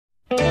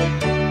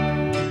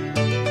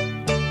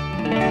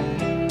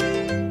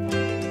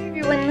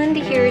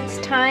it's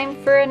time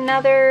for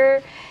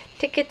another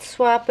ticket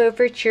swap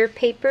over at your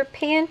Paper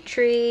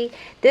Pantry.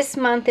 This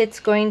month it's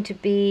going to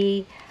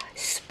be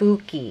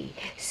spooky,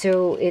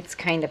 so it's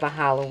kind of a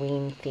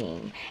Halloween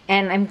theme.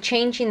 And I'm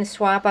changing the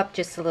swap up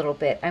just a little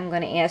bit. I'm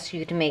going to ask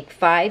you to make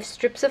 5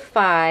 strips of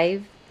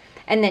 5,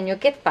 and then you'll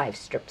get 5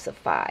 strips of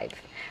 5.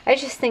 I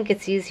just think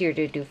it's easier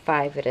to do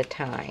 5 at a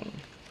time.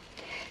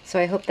 So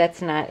I hope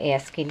that's not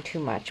asking too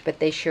much, but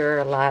they sure are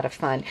a lot of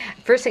fun.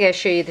 First I gotta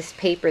show you this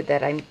paper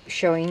that I'm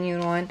showing you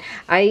on.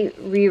 I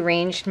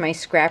rearranged my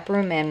scrap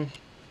room and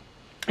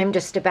I'm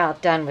just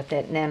about done with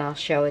it, and then I'll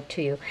show it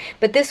to you.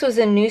 But this was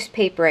a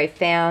newspaper I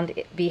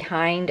found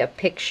behind a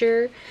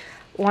picture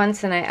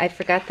once, and I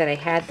forgot that I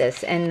had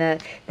this. And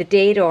the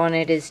date on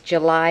it is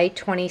July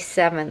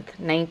 27th,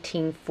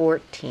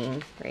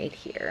 1914, right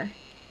here.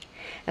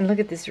 And look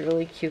at this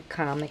really cute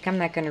comic. I'm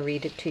not going to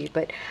read it to you,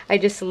 but I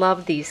just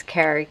love these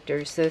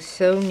characters. They're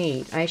so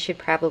neat. I should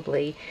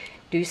probably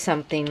do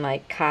something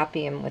like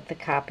copy them with the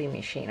copy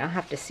machine. I'll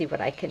have to see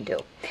what I can do.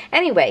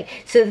 Anyway,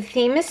 so the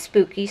theme is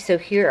spooky, so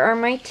here are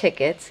my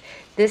tickets.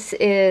 This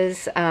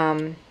is,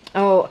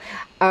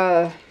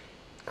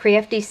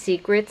 Crafty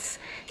Secrets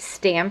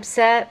stamp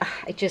set.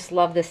 I just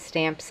love this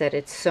stamp set.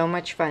 It's so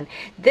much fun.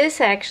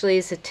 This actually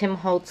is a Tim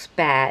Holtz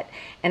bat,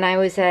 and I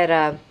was at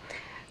a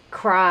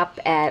crop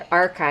at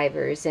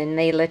Archivers, and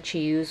they let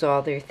you use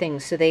all their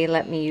things, so they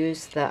let me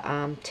use the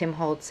Tim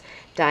Holtz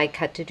die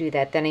cut to do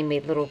that. Then I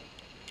made little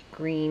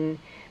green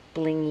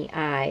blingy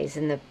eyes,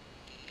 and the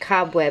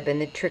cobweb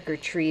and the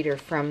trick-or-treater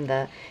from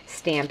the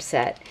stamp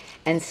set,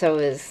 and so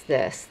is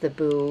this, the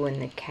boo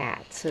and the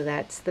cat. So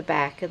that's the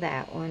back of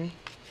that one.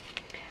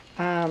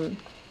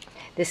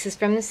 This is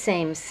from the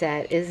same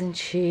set. Isn't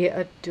she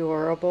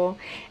adorable?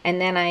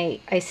 And then I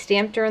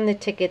stamped her on the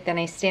ticket, then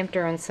I stamped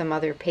her on some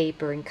other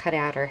paper and cut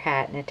out her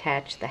hat and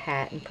attached the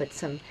hat and put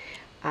some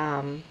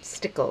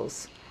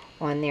stickles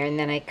on there. And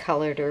then I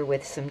colored her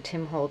with some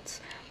Tim Holtz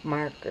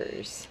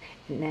markers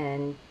and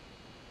then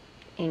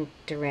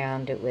inked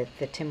around it with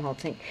the Tim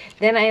Holtz ink.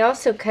 Then I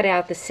also cut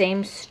out the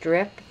same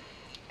strip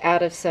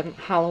out of some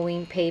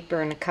Halloween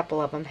paper, and a couple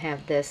of them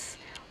have this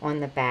on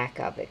the back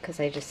of it because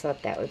I just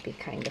thought that would be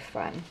kind of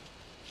fun.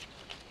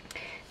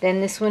 Then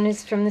this one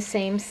is from the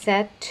same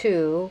set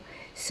too,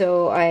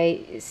 so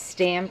I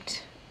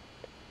stamped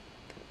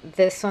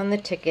this on the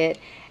ticket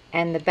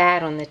and the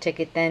bat on the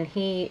ticket. Then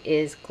he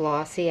is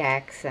glossy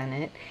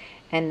accented,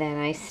 and then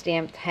I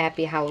stamped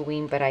Happy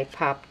Halloween, but I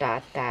pop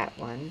dot that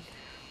one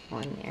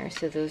on there.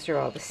 So those are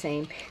all the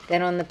same.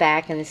 Then on the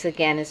back, and this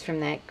again is from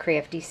that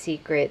Crafty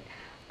Secret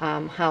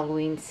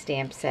Halloween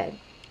stamp set.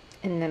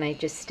 And then I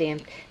just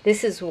stamped,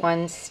 this is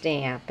one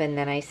stamp, and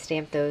then I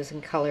stamped those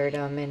and colored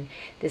them, and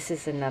this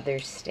is another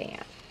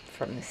stamp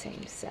from the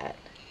same set.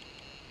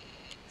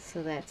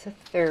 So that's a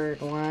third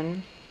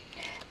one.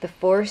 The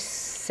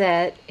fourth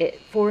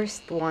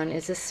one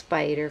is a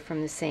spider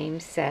from the same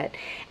set.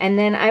 And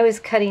then I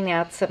was cutting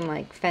out some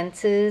like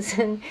fences,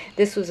 and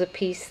this was a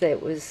piece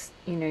that was,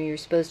 you know, you're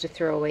supposed to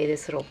throw away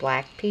this little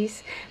black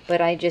piece, but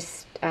I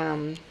just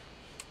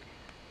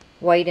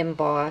white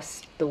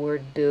embossed the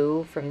word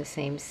boo from the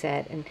same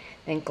set, and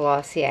then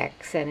glossy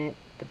accented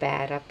the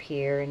bat up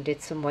here and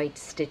did some white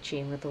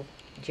stitching with a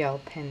gel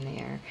pen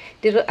there.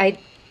 I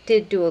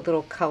did do a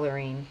little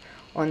coloring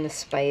on the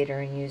spider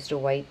and used a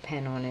white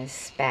pen on his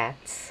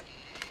spats.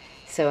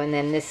 So, and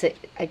then this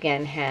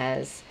again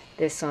has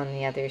this on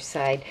the other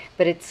side,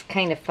 but it's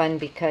kind of fun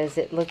because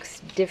it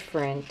looks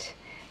different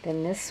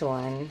than this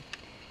one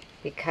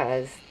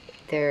because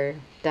they're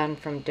done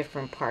from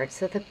different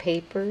parts of the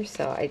paper,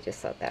 so I just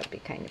thought that would be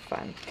kind of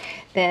fun.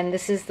 Then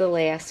this is the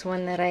last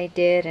one that I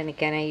did, and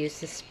again I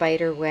used the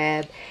spider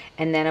web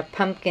and then a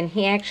pumpkin.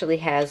 He actually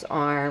has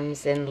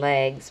arms and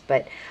legs,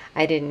 but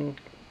I didn't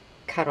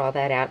cut all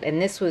that out. And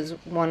this was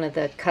one of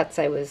the cuts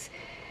I was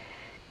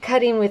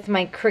cutting with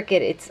my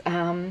Cricut. It's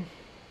iron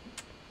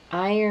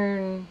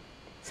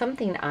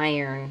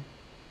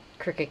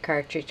Cricut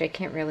cartridge. I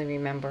can't really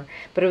remember,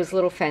 but it was a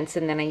little fence,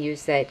 and then I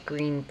used that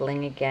green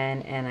bling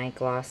again, and I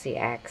glossy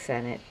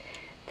accented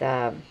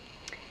the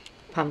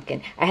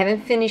pumpkin. I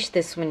haven't finished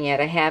this one yet.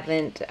 I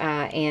haven't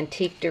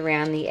antiqued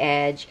around the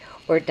edge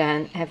or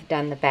have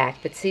done the back,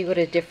 but see what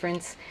a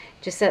difference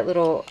just that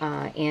little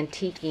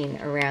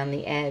antiquing around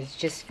the edge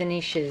just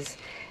finishes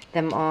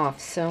them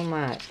off so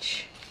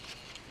much,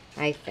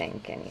 I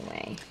think,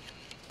 anyway.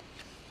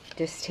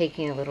 Just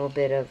taking a little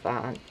bit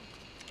of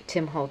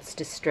Tim Holtz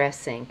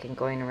Distress ink and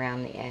going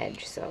around the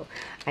edge, so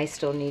I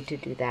still need to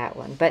do that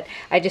one. But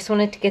I just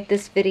wanted to get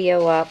this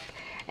video up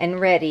and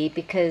ready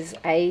because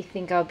I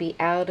think I'll be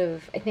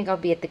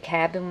at the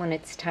cabin when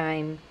it's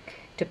time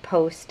to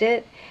post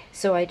it.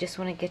 So I just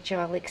want to get you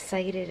all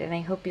excited, and I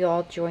hope you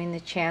all join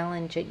the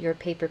challenge at your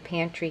Paper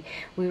Pantry.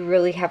 We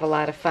really have a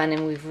lot of fun,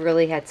 and we've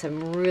really had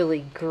some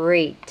really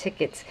great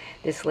tickets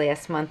this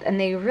last month, and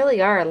they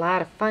really are a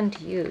lot of fun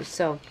to use.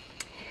 So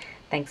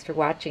thanks for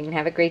watching, and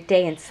have a great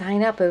day, and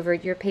sign up over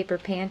at your Paper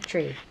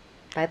Pantry.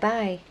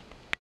 Bye-bye.